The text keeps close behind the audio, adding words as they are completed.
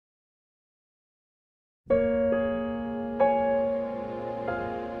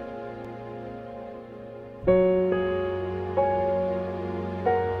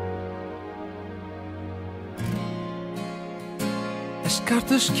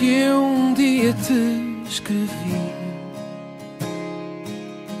cartas que eu um dia te escrevi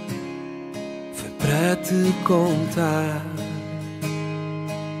foi para te contar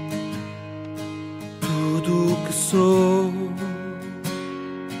tudo o que sou.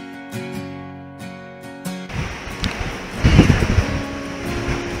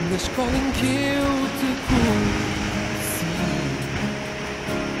 Na escola em que eu te conheci,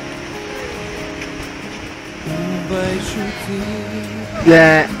 beijo teu.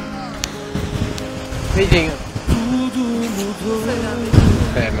 Beijinho. Tudo mudou.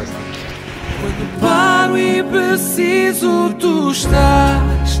 Mas... Quando paro e preciso, tu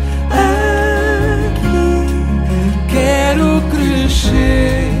estás aqui. Quero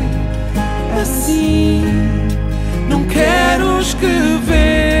crescer assim. Não quero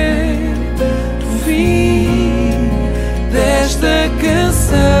escrever o fim desta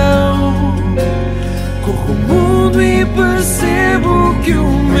canção. Corro o mundo e percebo que o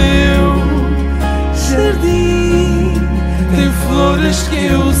meu jardim tem flores que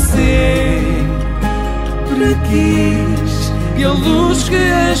eu sempre quis, e a luz que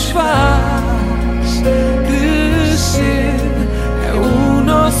as faz crescer é o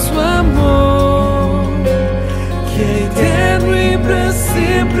nosso amor, que é eterno e para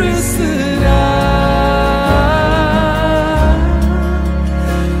sempre será.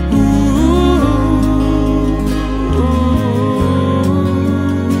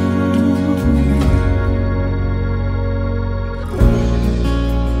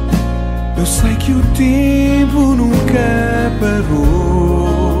 Eu sei que o tempo nunca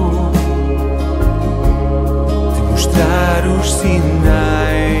parou de mostrar os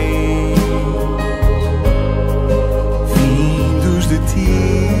sinais vindos de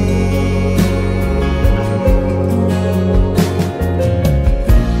ti.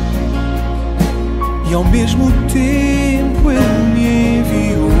 E ao mesmo tempo ele me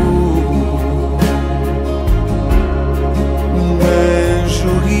enviou um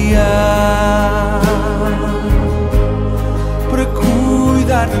anjo guiar para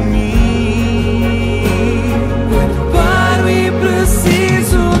cuidar de mim. Quando paro e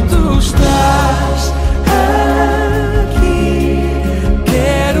preciso, tu estás aqui.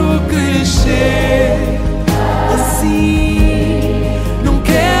 Quero crescer assim. Não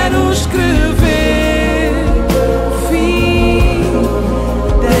quero escrever o fim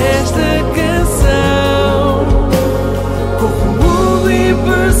desta canção. Corro o mundo e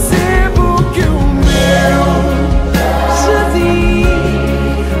percebo que o meu jardim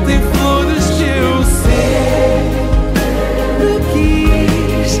tem flores que eu sempre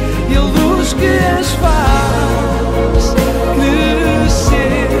quis, e a luz que as faz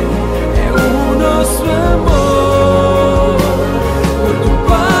crescer é o nosso amor. Quando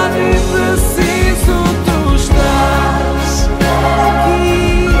paro e preciso, tu estás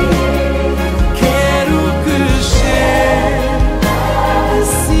aqui. Quero crescer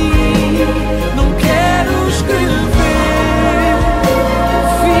assim. Não quero escrever o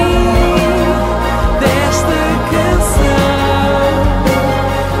fim desta canção,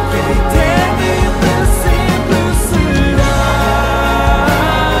 que é eterna e para sempre será.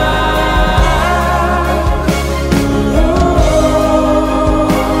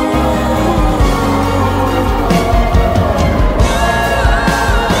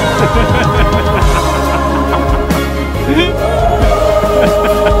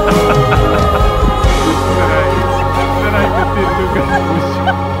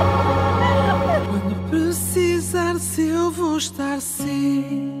 Quando precisar, se eu vou estar sempre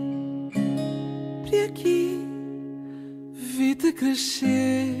aqui. Vi-te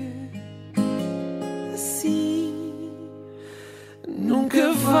crescer assim.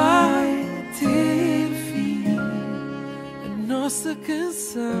 Nunca vai ter fim. A nossa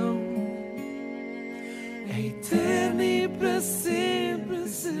canção é eterna e para sempre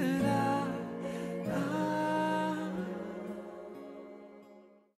será.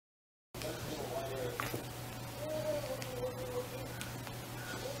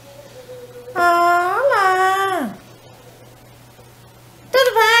 Olá!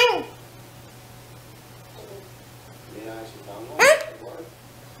 Tudo bem? Hã?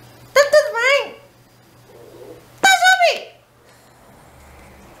 Tá tudo bem? Estás a ouvir?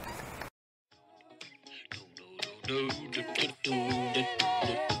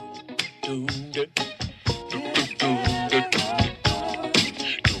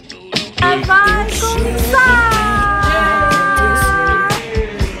 Vai começar!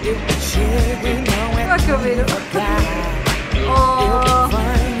 Olha que eu viro. Eu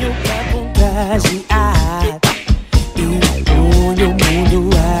venho pra contagiar e ponho o mundo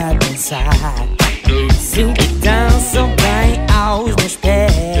a dançar. Se dançam bem aos meus pés.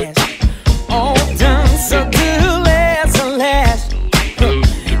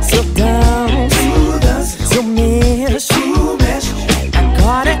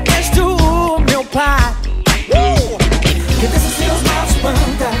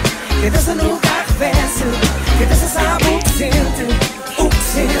 Quem dança nunca arrefece. Quem dança sabe o que sente. O que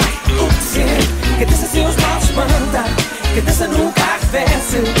sente, o que sente. Quem dança seus males espanta. Quem dança nunca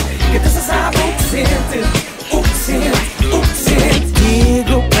arrefece. Quem dança sabe o que sente. O que sente, o que sente.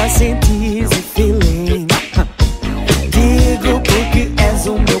 Digo pra sentir esse feeling. Digo porque és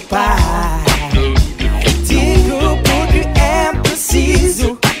o meu pai. Digo porque é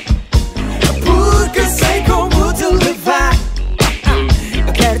preciso. Porque sei como te levar.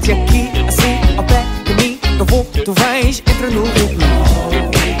 Eu quero-te aqui, assim, ao pé de mim. Eu vou, tu vens, entra no ritmo.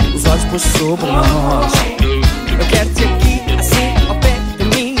 Os olhos postos sobre nós. Eu quero-te aqui, assim, ao pé de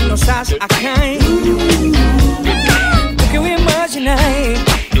mim. Não estás aquém do que eu imaginei.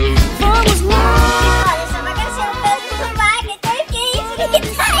 Vamos lá. Olha, só vai crescer o peito do Wagner. Tem que ir.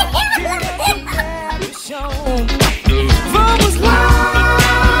 Vamos lá.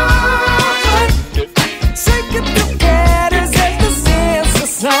 Sei que tu queres esta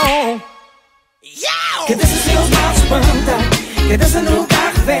sensação. Quem dança seus males espanta. Quem dança nunca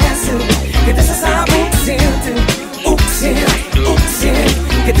arrefece. Quem dança sabe o que sente. O que sente, o que sente.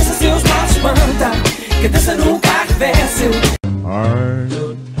 Quem dança seus males espanta. Quem dança nunca arrefece.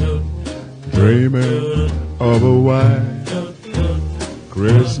 I'm dreaming of a white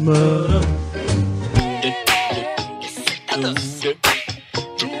Christmas.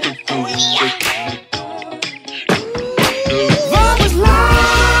 Vamos lá.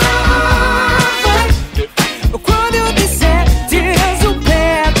 Quando eu disser, tiras o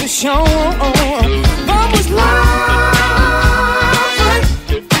pé do chão. Vamos lá.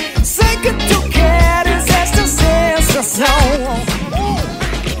 Sei que tu queres esta sensação.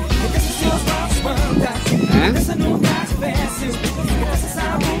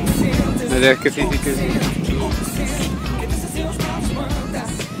 Mas é que assim fica assim.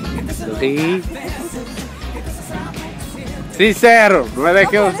 Sim. Sincero, não é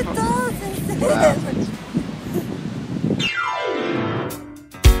daqueles.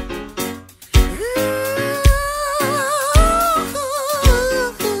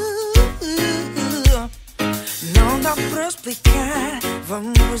 Não dá pra explicar.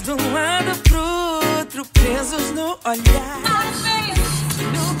 Vamos de um lado pro outro, presos no olhar.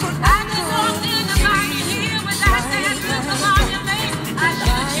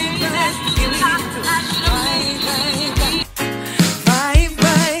 Vai,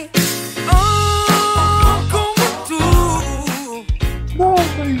 vai, oh, como tu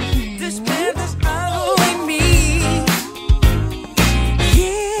despertas algo em mim.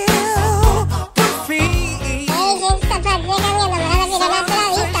 E eu, por fim. Ei, gente, só pra dizer que a minha namorada virou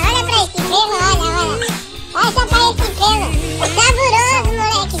naturalista. Olha pra esse pelo, olha, olha. Olha só pra esse pelo. Saboroso,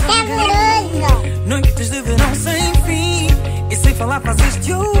 moleque, saboroso. Noites de verão sem fim. E sem falar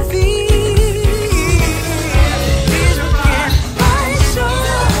fazes-te ouvir. Diz-me que é paixão.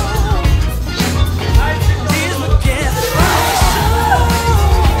 Diz-me que é paixão.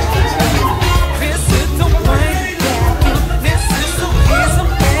 Vê-se tão bem perto, nesse sorriso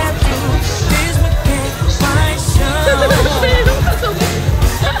perto. Diz-me que é paixão.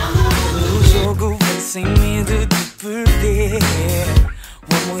 O jogo vai sem medo de perder.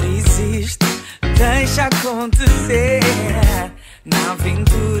 O amor existe, deixa acontecer. Na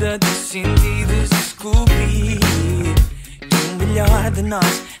aventura dos sentidos descobri que o melhor de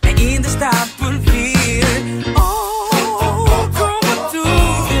nós ainda está por vir. Oh, como tu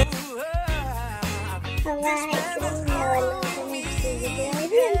despertas algo em mim.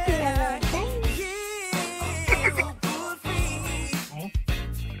 Eu, por fim,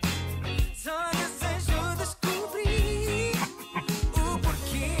 só desejo descobrir o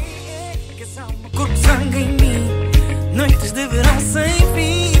porquê que essa alma, corpo, sangue em mim. Noites de verão sem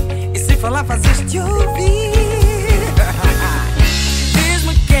fim. E sem falar fazes-te ouvir.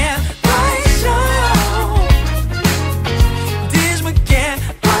 Diz-me que é paixão. Diz-me que é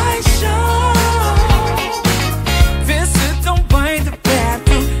paixão. Vê-se tão bem de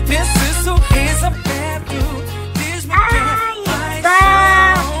perto, nesse sorriso aberto. Diz-me que é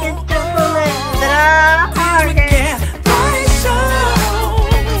paixão. Diz-me que é paixão.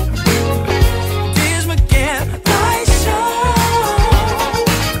 Diz-me que é paixão.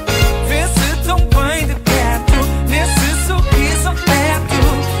 Vê-se tão bem de perto.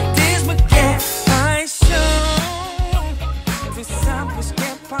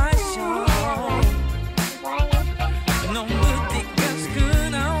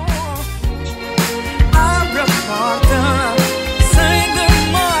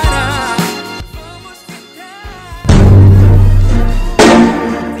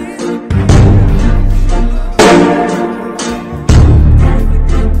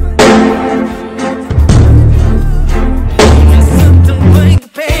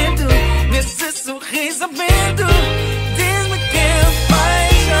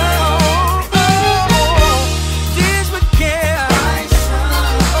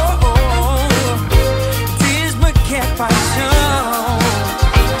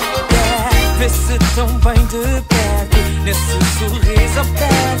 vê-se tão bem de perto, nesse sorriso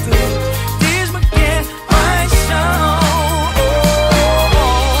aberto. Diz-me que é paixão.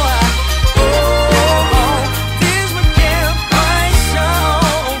 Diz-me que é paixão.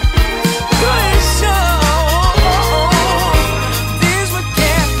 Diz-me que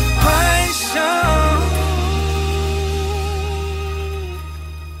é paixão.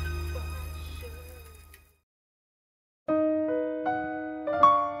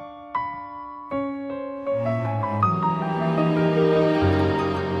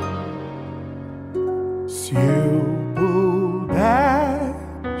 Se eu puder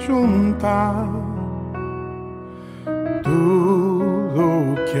juntar tudo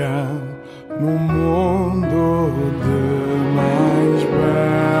o que há no mundo de mais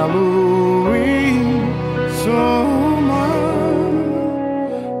belo e somar,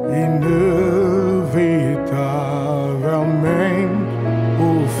 inevitavelmente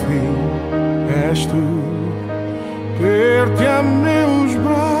o fim és tu, ter-te a meus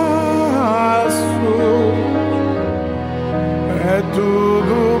braços é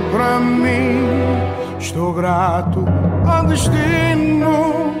tudo pra mim. Estou grato ao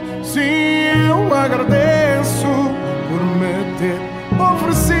destino, sim, eu agradeço por me ter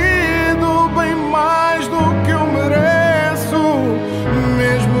oferecido bem mais do que eu mereço.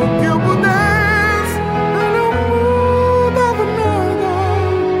 Mesmo que eu pudesse, eu não mudava nada,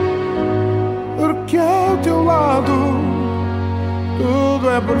 porque ao teu lado tudo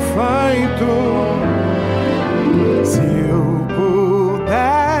é perfeito. Se eu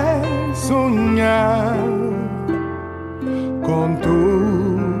puder sonhar com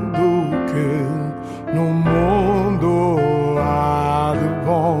tudo que no mundo há de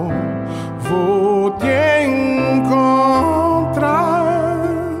bom, vou te encontrar,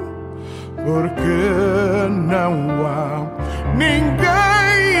 porque não há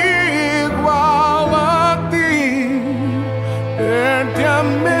ninguém igual a ti. Ter-te a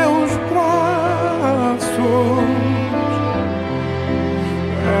meus braços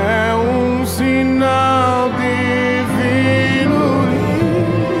é um sinal divino e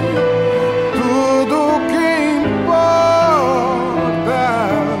tudo o que importa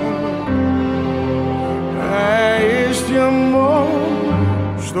é este amor.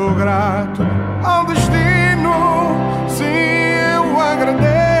 Estou grato ao destino, sim, eu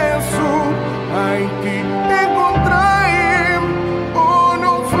agradeço. Em ti encontrei o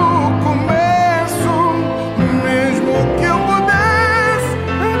novo começo. Mesmo que eu pudesse,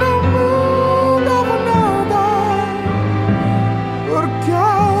 eu não mudava nada, porque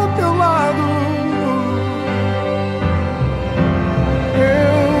ao teu lado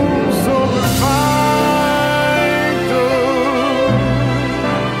eu sou perfeito.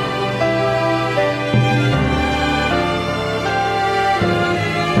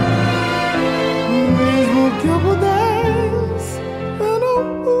 Mesmo que eu pudesse, eu não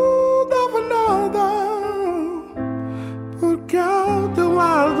mudava nada, porque ao teu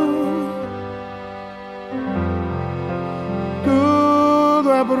lado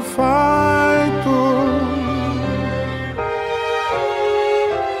tudo é perfeito.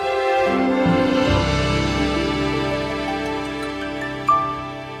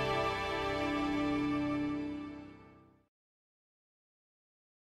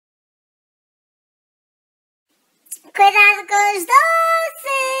 Cuidado com os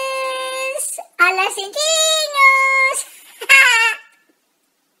doces! Olha, senti